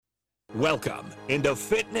Welcome into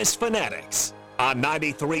Fitness Fanatics on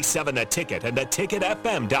 93.7 The Ticket and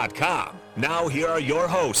theticketfm.com. Now here are your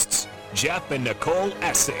hosts, Jeff and Nicole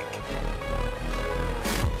Essig.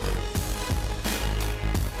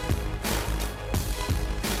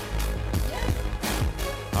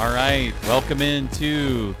 All right, welcome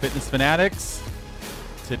into Fitness Fanatics.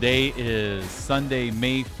 Today is Sunday,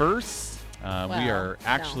 May 1st.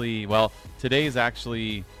 Today is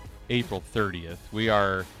actually April 30th. We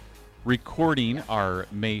are recording our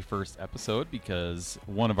May 1st episode because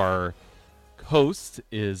one of our hosts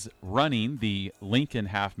is running the Lincoln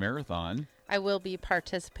Half Marathon. I will be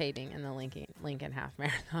participating in the Lincoln Half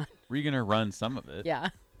Marathon. We're going to run some of it. Yeah.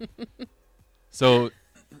 So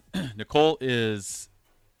Nicole is,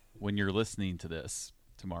 when you're listening to this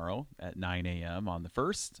tomorrow at 9 a.m. on the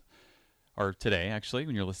 1st, or today actually,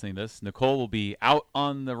 when you're listening to this, Nicole will be out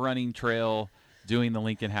on the running trail doing the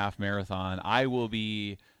Lincoln Half Marathon. I will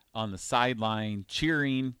be on the sideline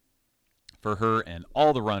cheering for her and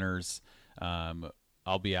all the runners.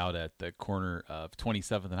 I'll be out at the corner of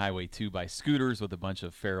 27th and Highway 2 by scooters with a bunch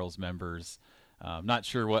of Farrell's members. Not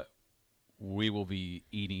sure what we will be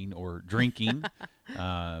eating or drinking,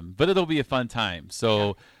 but it'll be a fun time.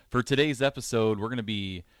 So for today's episode, we're going to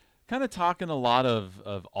be kind of talking a lot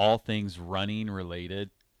of all things running related.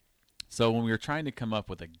 So when we were trying to come up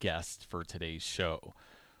with a guest for today's show,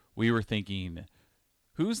 we were thinking,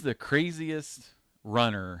 who's the craziest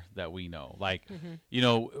runner that we know? Like,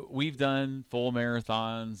 we've done full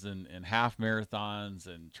marathons and half marathons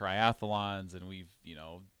and triathlons, and we've,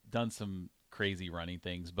 done some crazy running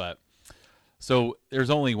things. But so there's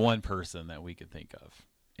only one person that we could think of.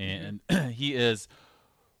 And he is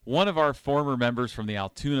one of our former members from the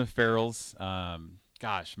Altoona Farrells.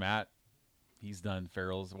 Matt, he's done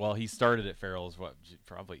Farrells. Well, he started at Farrells,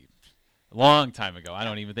 probably a long time ago. I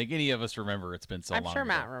don't even think any of us remember. It's been so long. I'm sure ago.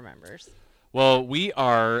 Matt remembers. Well, we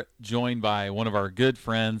are joined by one of our good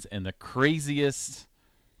friends and the craziest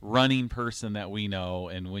running person that we know.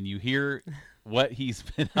 And when you hear what he's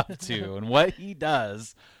been up to and what he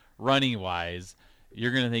does running-wise,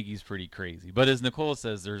 you're going to think he's pretty crazy. But as Nicole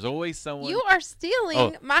says, there's always someone... You are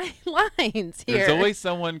stealing my lines here. There's always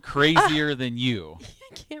someone crazier than you.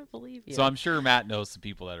 I can't believe you. So I'm sure Matt knows some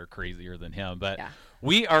people that are crazier than him. But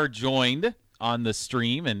we are joined on the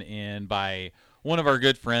stream and by one of our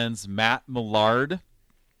good friends, Matt Millard.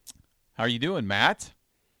 How are you doing, Matt?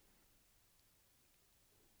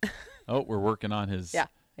 Oh, we're working on his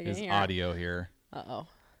audio here. Uh-oh.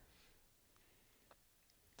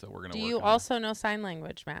 So we're gonna. Do you also know sign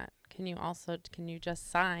language, Matt? Can you just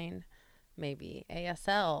sign maybe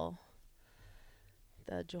ASL?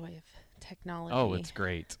 The joy of technology. Oh, it's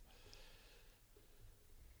great.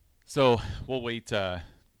 So we'll wait to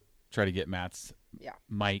try to get Matt's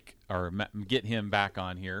mic or get him back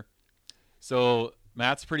on here. So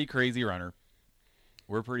Matt's a pretty crazy runner.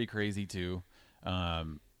 We're pretty crazy too. A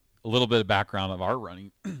little bit of background of our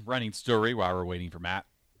running story while we're waiting for Matt.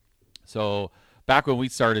 So back when we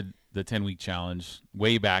started the 10-week challenge,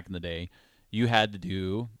 way back in the day, you had to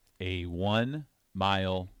do a 1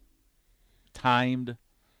 mile timed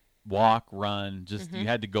walk, run. You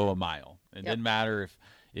had to go a mile. It didn't matter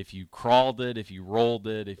if you crawled it, if you rolled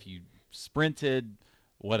it, if you sprinted,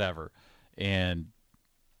 whatever. And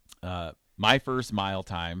my first mile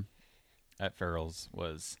time at Farrell's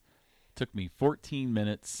took me 14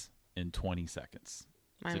 minutes and 20 seconds.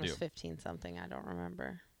 Mine was 15 something. I don't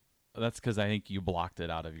remember. That's because I think you blocked it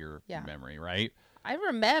out of your memory, right? I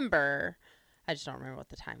remember. I just don't remember what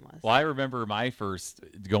the time was. Well, I remember my first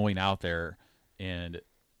going out there, and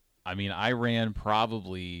I ran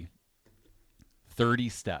probably 30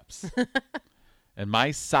 steps, and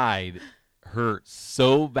my side hurt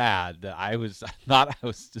so bad that I thought I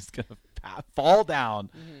was just gonna fall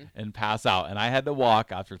down and pass out, and I had to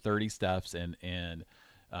walk after 30 steps, and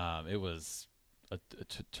it was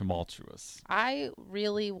tumultuous. I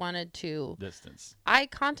really wanted to distance. I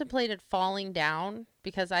contemplated falling down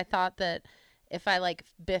because I thought that if I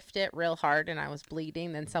biffed it real hard and I was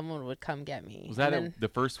bleeding, then someone would come get me. Was that the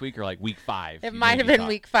first week or week 5? It might have been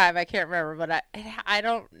week 5. I can't remember, but I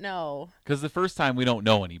don't know. Because the first time we don't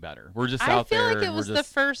know any better. We're just out there. I feel like it was the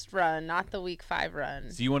first run, not the week 5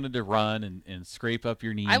 run. So you wanted to run and scrape up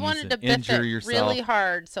your knees. I wanted to biff injure it yourself really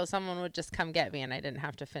hard so someone would just come get me and I didn't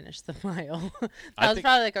have to finish the mile. That was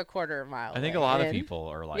probably a quarter mile. I think a lot of people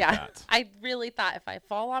are like that. I really thought if I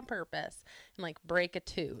fall on purpose and break a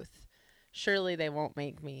tooth, surely they won't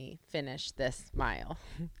make me finish this mile.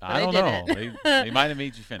 I don't know. They might have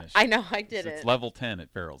made you finish. I know, I didn't. It's level 10 at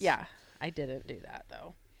Farrell's. Yeah, I didn't do that,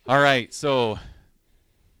 though. All right, so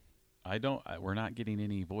we're not getting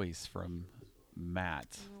any voice from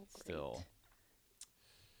Matt Oh, great. still.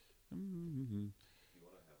 Mm-hmm.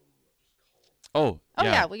 Oh, Oh,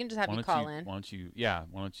 yeah. yeah, we can just have Why you don't call in. Why don't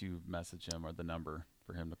you message him or the number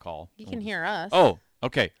for him to call? He And can we'll hear us. Oh,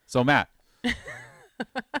 okay. So, Matt, go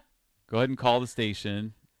ahead and call the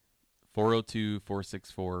station,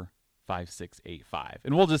 402-464-5685.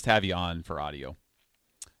 And we'll just have you on for audio,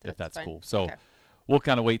 if that's fine. cool. So Okay. we'll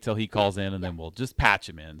kind of wait till he calls in, and then we'll just patch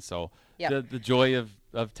him in. So Yep. the joy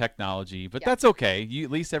of technology. But Yep. that's okay.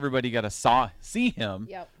 At least everybody got to see him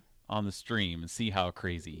Yep. on the stream and see how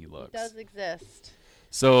crazy he It looks. does exist.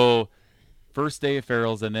 So first day of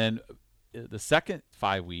Farrell's, and then the second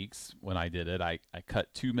 5 weeks when I did it, I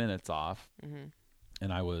cut 2 minutes off, and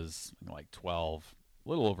I was like 12, a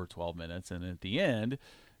little over 12 minutes, and at the end,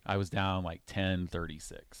 I was down like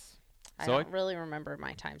 10:36. I So don't really remember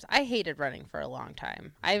my times. I hated running for a long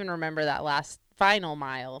time. I even remember that last final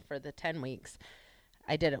mile for the 10 weeks.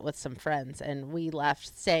 I did it with some friends, and we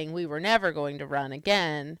left saying we were never going to run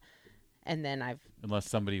again. And then unless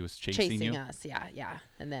somebody was chasing you. us. Yeah.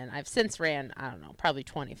 And then I've since ran, I don't know, probably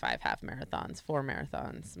 25 half marathons, 4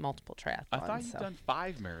 marathons, multiple triathlons. I thought you'd done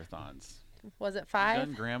 5 marathons. Was it 5? You've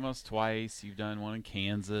done Grandma's twice. You've done one in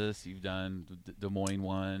Kansas. You've done Des Moines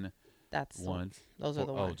one. That's once. Those are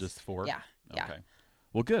the ones. Oh, just 4? Yeah. Okay.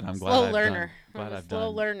 Well, good. I'm glad Slow I've learner. done, glad I'm a I've slow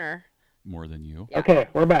done learner. more than you. Yeah. Okay,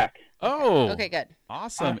 we're back. Oh. Okay, good.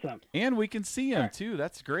 Awesome. Awesome. And we can see him too.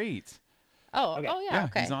 That's great. Oh, Okay. yeah,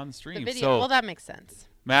 okay. He's on the stream. The video. So, Well, that makes sense.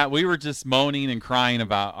 Matt, we were just moaning and crying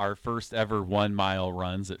about our first ever 1 mile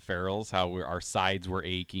runs at Farrell's, how our sides were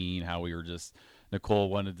aching, how we were just, Nicole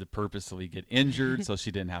wanted to purposely get injured so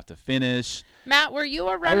she didn't have to finish. Matt, were you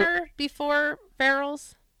a runner before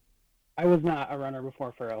Farrell's? I was not a runner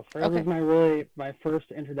before Farrell's. Farrell's Okay. was my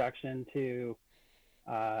first introduction to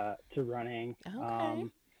running. Okay.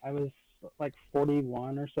 I was like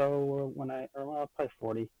 41 or so probably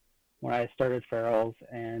 40 when I started Farrell's,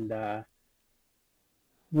 and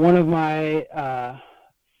one of my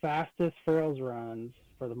fastest Farrell's runs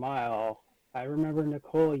for the mile, I remember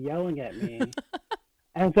Nicole yelling at me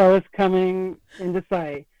as I was coming into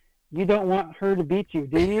sight. You don't want her to beat you,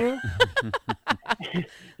 do you?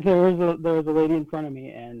 There was a lady in front of me,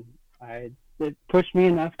 and it pushed me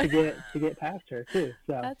enough to get past her too.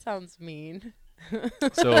 So That sounds mean.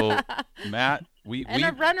 So, Matt,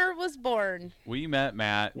 a runner was born. we met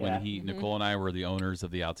Matt when Yeah. Nicole and I were the owners of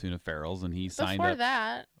the Altoona Farrell's, and he signed Before up.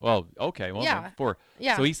 that. Well, okay. Well, Yeah. before.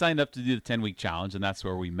 Yeah. So he signed up to do the 10-week challenge, and that's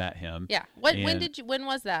where we met him. Yeah. When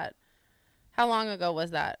was that? How long ago was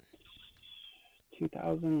that?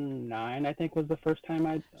 2009, I think, was the first time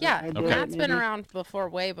I Yeah. did Okay. it, Matt's been maybe. around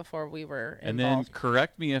way before we were And then involved.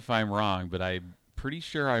 correct me if I'm wrong, but I'm pretty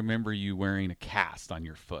sure I remember you wearing a cast on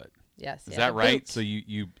your foot. Yes. Is yeah, that the right? boot. So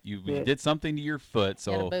you Yeah. did something to your foot.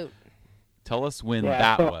 He had a So boot. tell us when Yeah,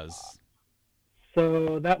 that so- was.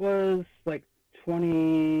 So that was like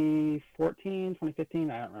 2014, 2015.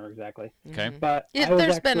 I don't remember exactly. Okay. But Yeah, I was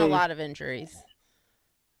there's been a actually- lot of injuries.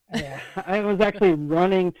 Yeah, I was actually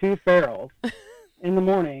running to Farrell's in the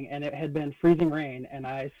morning, and it had been freezing rain, and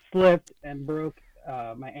I slipped and broke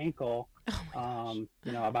my ankle. Oh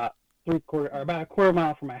About a quarter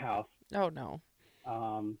mile from my house. Oh no.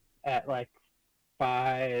 At like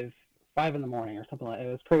 5 in the morning or something like that.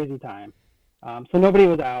 It was crazy time. So nobody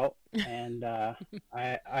was out, and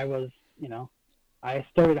I was, I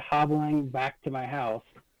started hobbling back to my house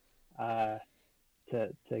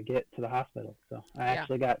to get to the hospital. So I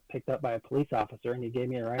actually got picked up by a police officer, and he gave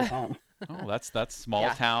me a ride home. Oh, that's small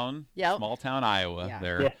Yeah. town, Yep. small town Iowa. Yeah.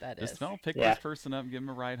 There, Yeah. That just is. pick Yeah. this person up, and give him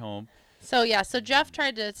a ride home. So Jeff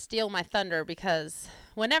tried to steal my thunder because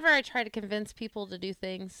whenever I try to convince people to do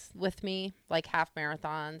things with me, like half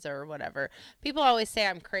marathons or whatever, people always say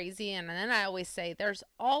I'm crazy. And then I always say, there's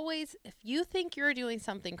always, if you think you're doing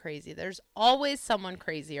something crazy, there's always someone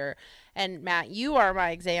crazier. And Matt, you are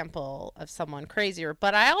my example of someone crazier.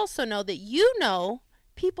 But I also know that you know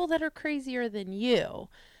people that are crazier than you.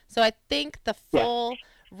 So I think the full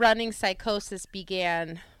running psychosis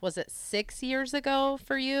began, was it 6 years ago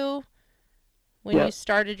for you? When you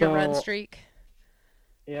started your run streak?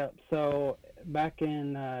 Yeah, so back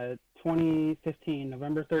in 2015,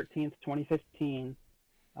 November 13th, 2015,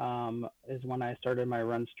 is when I started my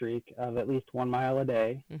run streak of at least 1 mile a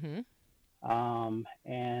day. Mm-hmm.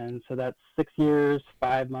 And so that's 6 years,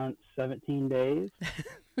 5 months, 17 days.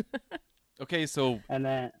 Okay, so And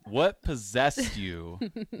then what possessed you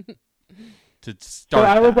to so start?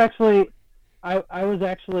 I was that?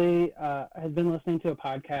 actually had been listening to a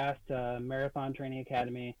podcast, Marathon Training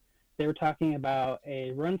Academy. They were talking about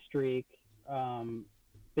a run streak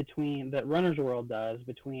between that Runner's World does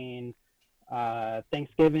between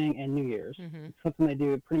Thanksgiving and New Year's. It's something they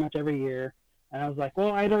do pretty much every year. And I was like,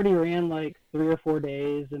 well, I'd already ran like 3 or 4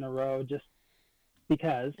 days in a row just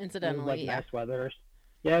because Incidentally, it was like yeah. nice weather.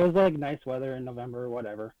 Yeah, it was like nice weather in November or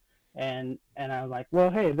whatever. And I was like, well,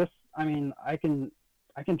 hey, I can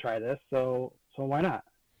try this, so why not?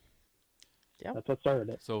 Yep. That's what started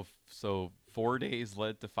it. So 4 days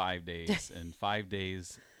led to 5 days, and 5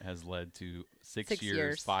 days has led to 6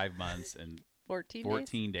 years, 5 months, and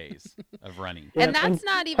 14 days of running. Yeah, and that's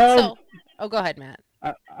not even so. Oh, go ahead, Matt.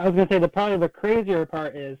 I was gonna say probably the crazier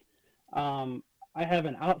part is, I have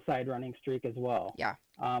an outside running streak as well. Yeah.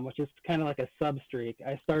 Which is kind of like a sub streak.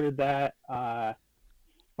 I started that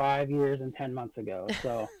 5 years and 10 months ago.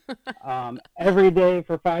 So every day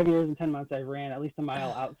for 5 years and 10 months, I ran at least a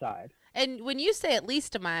mile outside. And when you say at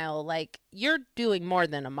least a mile, like you're doing more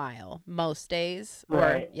than a mile most days,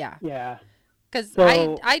 Right. Yeah. Yeah. Because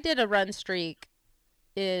So- I did a run streak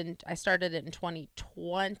I started it in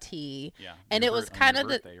 2020. Yeah, And it was on kind your of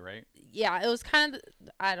birthday, right? Yeah, it was kind of,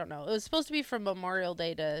 I don't know. It was supposed to be from Memorial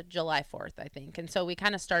Day to July 4th, I think. And so we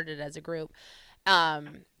kind of started as a group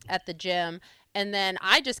at the gym. And then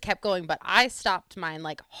I just kept going, but I stopped mine,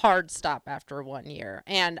 like hard stop after 1 year.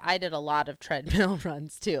 And I did a lot of treadmill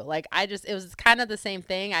runs too. Like it was kind of the same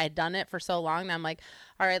thing. I had done it for so long that I'm like,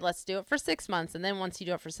 all right, let's do it for 6 months. And then once you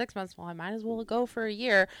do it for 6 months, well, I might as well go for a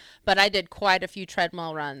year. But I did quite a few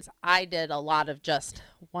treadmill runs. I did a lot of just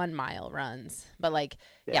 1 mile runs. But like,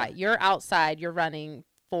 yeah, you're outside, you're running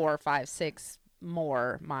 4, 5, 6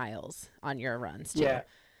 more miles on your runs too.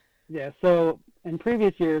 Yeah. So in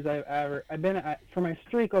previous years, I've been for my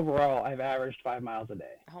streak overall, I've averaged 5 miles a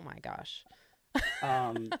day. Oh my gosh.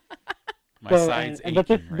 My side's aching but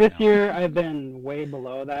this right now. year I've been way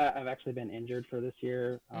below that. I've actually been injured for this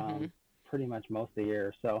year, pretty much most of the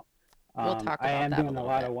year. So We'll talk I about am that a doing a little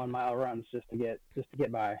lot bit. of 1 mile runs just to get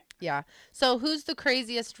by. Yeah. So who's the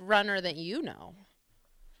craziest runner that you know?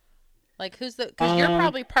 Like because you're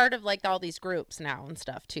probably part of like all these groups now and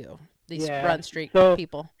stuff too. These run streak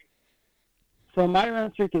people. So my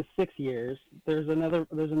run streak is 6 years. There's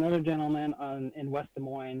another gentleman in West Des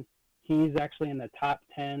Moines. He's actually in the top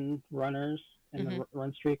 10 runners in the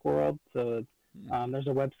run streak world. So there's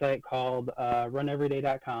a website called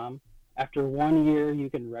runeveryday.com. After 1 year, you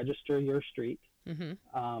can register your streak.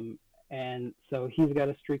 And so he's got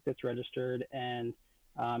a streak that's registered, and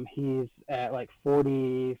he's at like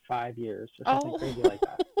 45 years or something crazy like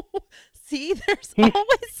that. See, there's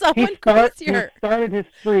always someone crazier. He started his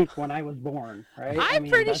streak when I was born, right? I'm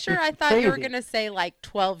pretty sure I thought you were going to say like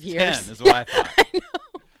 12 years. 10 is what I thought. I know.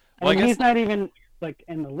 Well, I guess he's not even like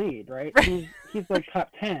in the lead, right? He's like top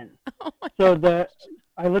 10. Oh my So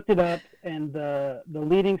I looked it up, and the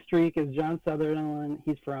leading streak is John Sutherland.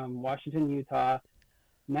 He's from Washington, Utah.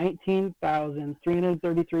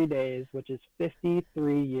 19,333 days, which is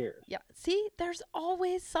 53 years. Yeah. See, there's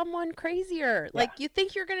always someone crazier. Yeah. Like you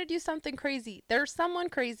think you're going to do something crazy. There's someone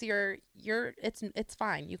crazier. It's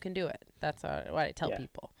fine. You can do it. That's what I tell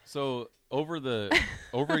people. So over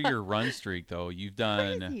your run streak though, you've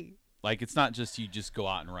done Crazy. Like it's not just you just go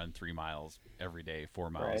out and run 3 miles every day, 4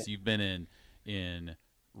 miles. Right. You've been in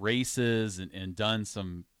races and done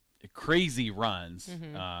some crazy runs.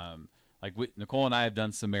 Like Nicole and I have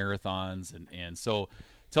done some marathons, and so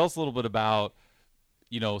tell us a little bit about,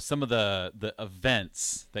 some of the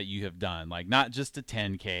events that you have done, like not just a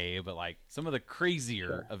 10K, but like some of the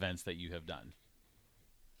crazier events that you have done.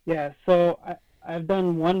 Yeah, so I've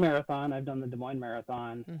done one marathon. I've done the Des Moines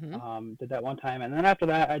Marathon. Did that one time, and then after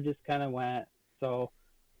that, I just kind of went. So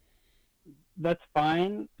that's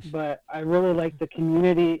fine, but I really like the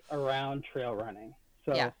community around trail running.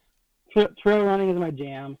 So trail running is my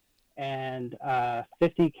jam. And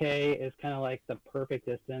 50K is kind of like the perfect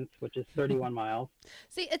distance, which is 31 miles.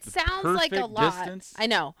 See, it sounds like a lot. Distance? I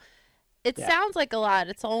know. It sounds like a lot.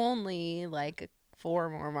 It's only like 4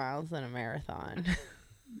 more miles than a marathon.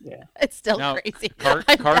 Yeah. It's still Now, crazy.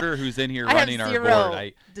 Carter, who's in here running our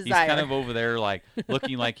board, he's desire. kind of over there like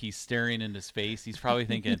looking like he's staring into space. He's probably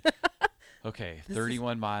thinking, okay,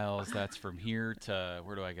 31 miles. That's from here to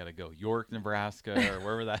where do I got to go? York, Nebraska, or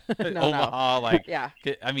wherever that Omaha. Like,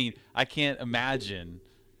 I mean, I can't imagine.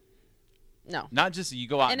 No. Not just you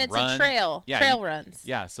go out and it's run. a trail. Yeah, trail runs.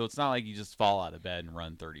 Yeah, so it's not like you just fall out of bed and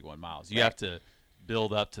run 31 miles. You have to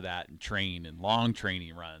build up to that and train and long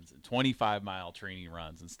training runs and 25-mile training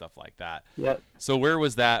runs and stuff like that. Yep. So where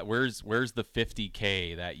was that? Where's the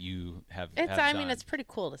 50K that you have done? I mean, it's pretty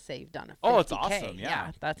cool to say you've done a 50K. Oh, it's awesome.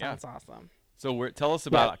 Yeah. That sounds awesome. So tell us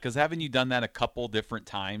about, because haven't you done that a couple different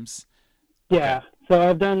times? Yeah. Okay. So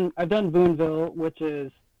I've done Boonville, which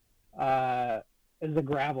is is a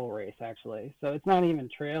gravel race actually. So it's not even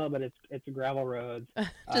trail, but it's gravel roads.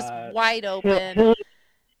 Just wide open. Hilly,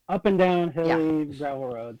 up and down hilly gravel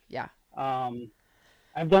roads. Yeah.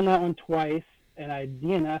 I've done that one twice, and I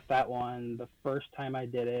DNF'd that one the first time I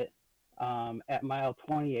did it at mile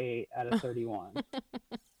 28 out of 31.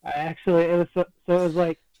 It was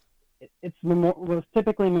like it was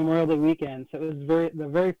typically Memorial Day weekend, so it was the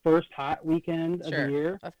very first hot weekend of the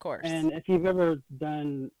year. Of course. And if you've ever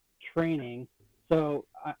done training, so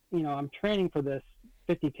I'm training for this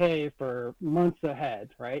 50K for months ahead,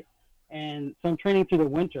 right? And so I'm training through the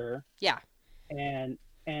winter. Yeah. And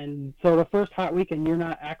so the first hot weekend, you're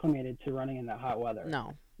not acclimated to running in that hot weather.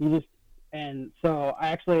 No. And so I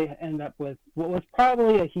actually ended up with what was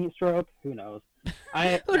probably a heat stroke. Who knows?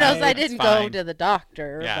 Who knows? I didn't go to the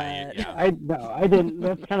doctor. Yeah, but... yeah. I didn't.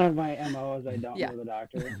 That's kind of my MO, is I don't go to the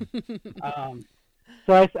doctor.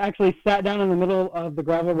 So I actually sat down in the middle of the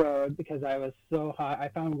gravel road because I was so hot. I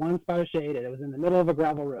found one spot of shade, and it was in the middle of a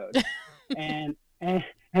gravel road. and I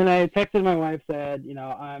texted my wife, said,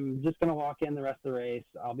 I'm just gonna walk in the rest of the race.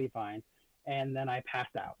 I'll be fine. And then I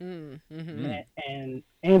passed out and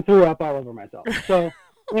threw up all over myself. So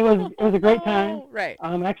it was a great time. Right.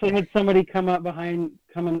 I actually had somebody come up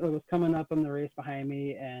coming up in the race behind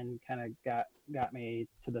me and kind of got me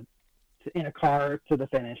in a car to the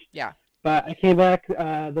finish. Yeah. But I came back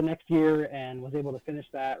the next year and was able to finish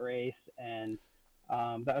that race, and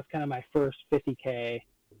that was kind of my first 50K.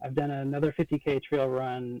 I've done another 50K trail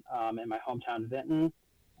run in my hometown Vinton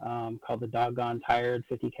called the Doggone Tired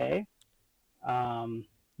 50K,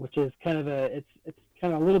 which is kind of it's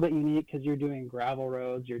kind of a little bit unique because you're doing gravel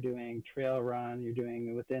roads, you're doing trail run, you're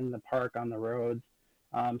doing within the park on the roads.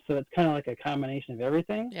 So it's kind of like a combination of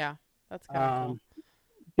everything. Yeah, that's kind of cool.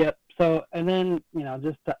 Yep. So, and then,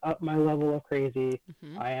 just to up my level of crazy,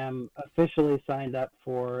 I am officially signed up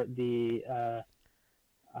for the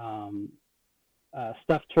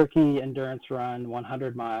Stuffed Turkey Endurance Run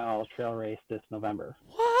 100-mile trail race this November.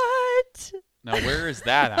 What? Now, where is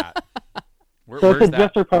that at? So where's it's that?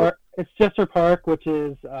 Jester Park. It's Jester Park, which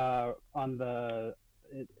is near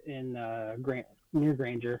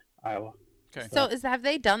Granger, Iowa. Okay. So have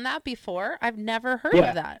they done that before? I've never heard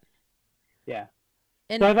of that. Yeah.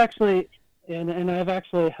 And so I've actually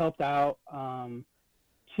helped out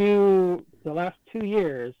the last 2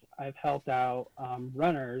 years. I've helped out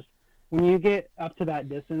runners when you get up to that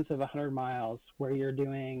distance of 100 miles, where you're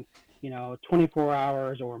doing 24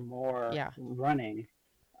 hours or more running.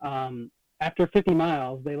 After 50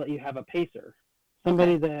 miles, they let you have a pacer,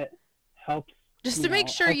 somebody that helps. Just to make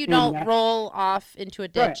sure you don't roll off into a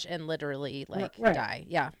ditch and literally die.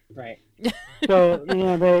 Yeah. Right. So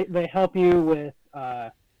they help you with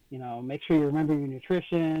make sure you remember your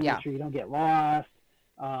nutrition, make sure you don't get lost.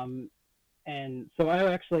 And so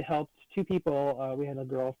I actually helped two people. We had a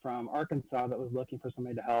girl from Arkansas that was looking for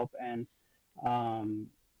somebody to help, and I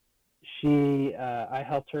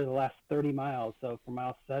helped her the last 30 miles. So from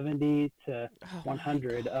mile 70 to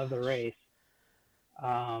 100 of the race,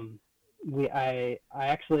 I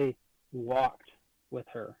actually walked with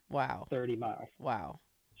her. Wow. 30 miles. Wow.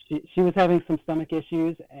 She was having some stomach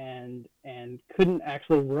issues and couldn't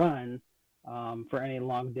actually run for any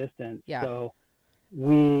long distance. Yeah. So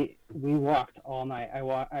we walked all night.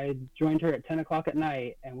 I joined her at 10 o'clock at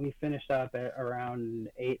night, and we finished up at around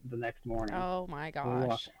 8 the next morning. Oh my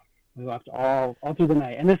gosh. We walked all through the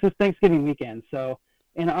night, and this is Thanksgiving weekend. So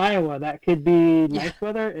in Iowa, that could be nice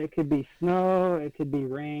weather, it could be snow, it could be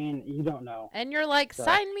rain. You don't know. And you're like,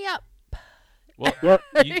 sign me up. Well,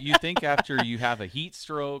 you think after you have a heat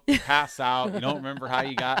stroke, pass out, you don't remember how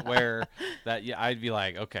you got where, I'd be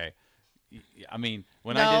like, okay. I mean,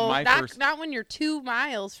 when I did my first... not when you're 2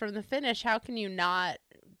 miles from the finish. How can you not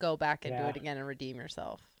go back and do it again and redeem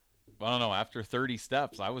yourself? I don't know. After 30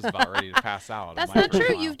 steps, I was about ready to pass out. That's not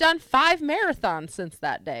true. You've done 5 marathons since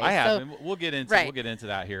that day. I have. And we'll get into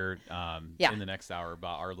that here in the next hour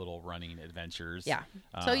about our little running adventures. Yeah.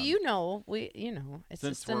 So it's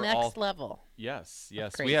just the next level. Yes.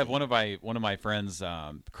 We have one of my friends,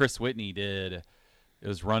 Chris Whitney, it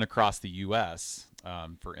was Run Across the U.S.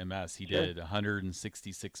 For MS. He did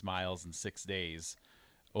 166 miles in 6 days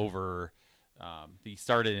over. He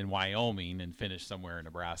started in Wyoming and finished somewhere in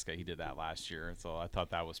Nebraska. He did that last year. So I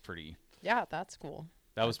thought that was pretty. Yeah, that's cool.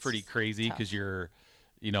 That was pretty crazy because you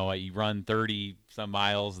run 30 some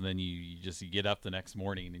miles and then you get up the next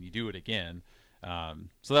morning and you do it again.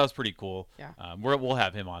 So that was pretty cool. Yeah. We'll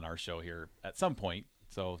have him on our show here at some point.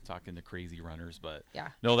 So talking to crazy runners, but yeah.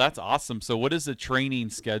 No, that's awesome. So what does the training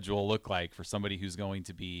schedule look like for somebody who's going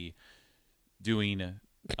to be doing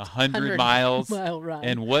 100 miles? Mile run.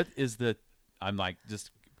 And what is I'm like,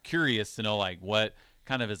 just curious to know like what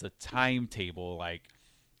kind of is a timetable. Like,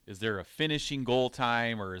 is there a finishing goal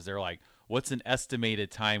time, or is there like what's an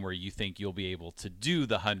estimated time where you think you'll be able to do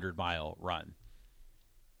the 100-mile run?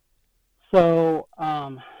 So,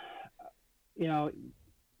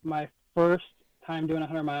 my first time doing a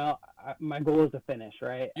 100-mile, my goal is to finish,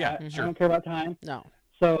 right? Yeah, I sure. don't care about time. No.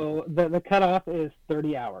 So the cutoff is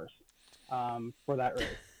 30 hours for that race.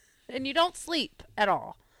 And you don't sleep at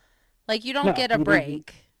all. Like, you don't No, get a you don't.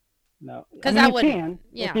 break. No, 'Cause I mean, that you would- can.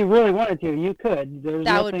 yeah. If you really wanted to, you could. There's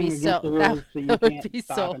That would nothing be against so the rules that you that would can't be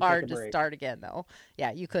stop so and take hard a to break. start again, though.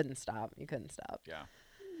 Yeah, you couldn't stop. You couldn't stop. Yeah.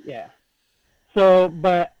 Yeah. So,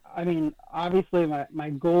 but I mean, obviously, my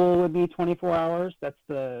goal would be 24 hours. That's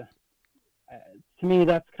to me,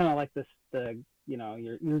 that's kind of like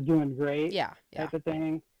you're doing great Yeah, yeah. type of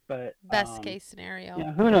thing. But Best case scenario.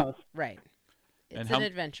 yeah, who knows? Right. It's And an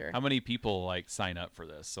adventure. How many people like sign up for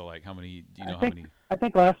this? So like, how many? Do you know I how think, many? I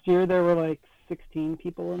think last year there were like 16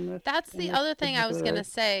 people in this. That's in the this other thing I was particular going to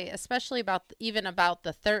race. say, especially about the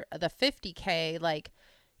 50K, like,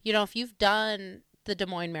 if you've done the Des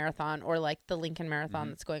Moines Marathon or like the Lincoln Marathon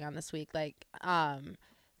that's going on this week, like,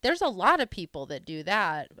 there's a lot of people that do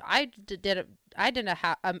that. I did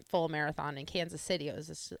a full marathon in Kansas City. It was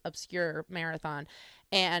this obscure marathon,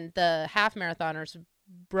 and the half marathoners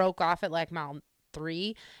broke off at like mile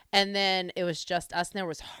 3, and then it was just us, and there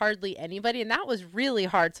was hardly anybody, and that was really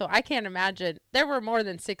hard. So I can't imagine. There were more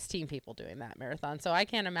than 16 people doing that marathon, so I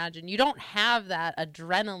can't imagine. You don't have that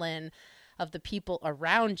adrenaline of the people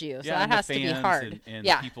around you, so Yeah, that and the has to be fans hard. and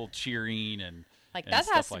yeah, people cheering and like and that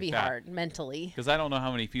stuff has to like be that. hard mentally. Because I don't know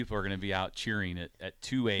how many people are going to be out cheering at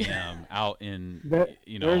 2 a.m. out in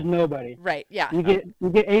There's nobody. Right? Yeah. You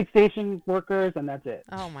get aid station workers, and that's it.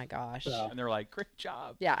 Oh my gosh. So, and they're like, "Great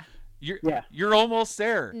job! Yeah. You're almost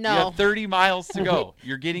there. No. You have 30 miles to go.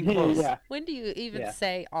 You're getting close." yeah. When do you even Yeah.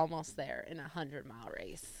 say almost there in a 100-mile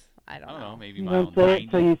race? I don't know. Maybe You mile don't say 90.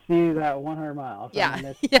 it till you see that 100 miles. Yeah. I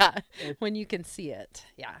mean, yeah. it's- When you can see it.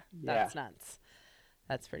 Yeah. That's nuts.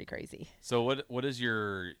 That's pretty crazy. So what is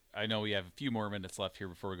your? I know we have a few more minutes left here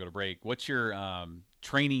before we go to break. What's your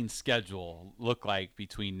training schedule look like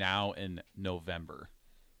between now and November?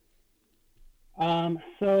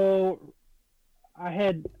 So I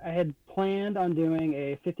had planned on doing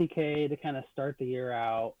a 50K to kind of start the year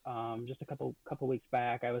out. Just a couple weeks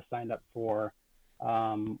back, I was signed up for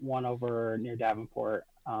one over near Davenport.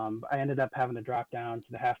 I ended up having to drop down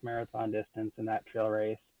to the half marathon distance in that trail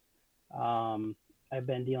race. I've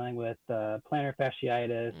been dealing with plantar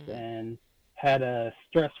fasciitis and had a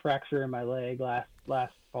stress fracture in my leg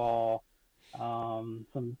last fall.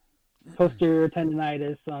 Some posterior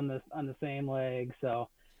tendonitis on the same leg. So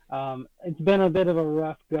it's been a bit of a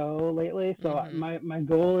rough go lately. So my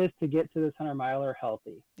goal is to get to this 100-miler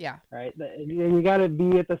healthy. Yeah. Right. You got to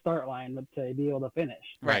be at the start line to be able to finish.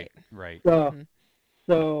 Right.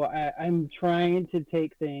 So I'm trying to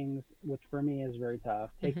take things, which for me is very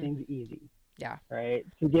tough, take things easy. Yeah. Right.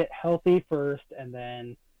 To get healthy first, and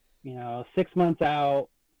then, 6 months out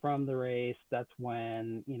from the race, that's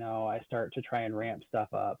when, I start to try and ramp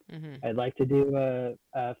stuff up. I'd like to do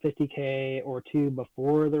a 50K or two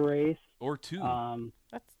before the race. Or 2.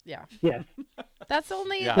 That's Yes. That's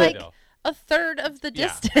only Yeah, like I know. a third of the Yeah.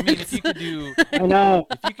 distance. I mean, if you could do I know.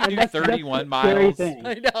 if you could do That's 31 the scary miles, thing.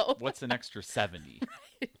 I know. what's an extra 70?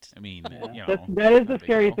 I mean, That is not the big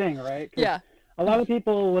scary deal. thing, right? 'Cause Yeah. a lot of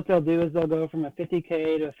people, what they'll do is they'll go from a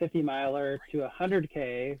 50K to a 50-miler to a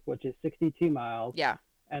 100K, which is 62 miles. Yeah.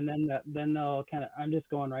 And then they'll I'm just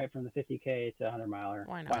going right from the 50K to 100-miler.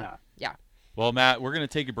 Why not? Yeah. Well, Matt, we're going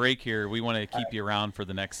to take a break here. We want to keep you around for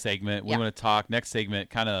the next segment. We Yeah. want to talk next segment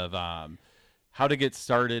kind of how to get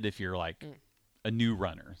started if you're like a new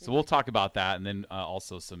runner. So we'll talk about that, and then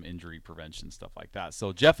also some injury prevention, stuff like that.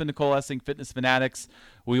 So Jeff and Nicole Essing, Fitness Fanatics.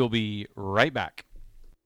 We will be right back.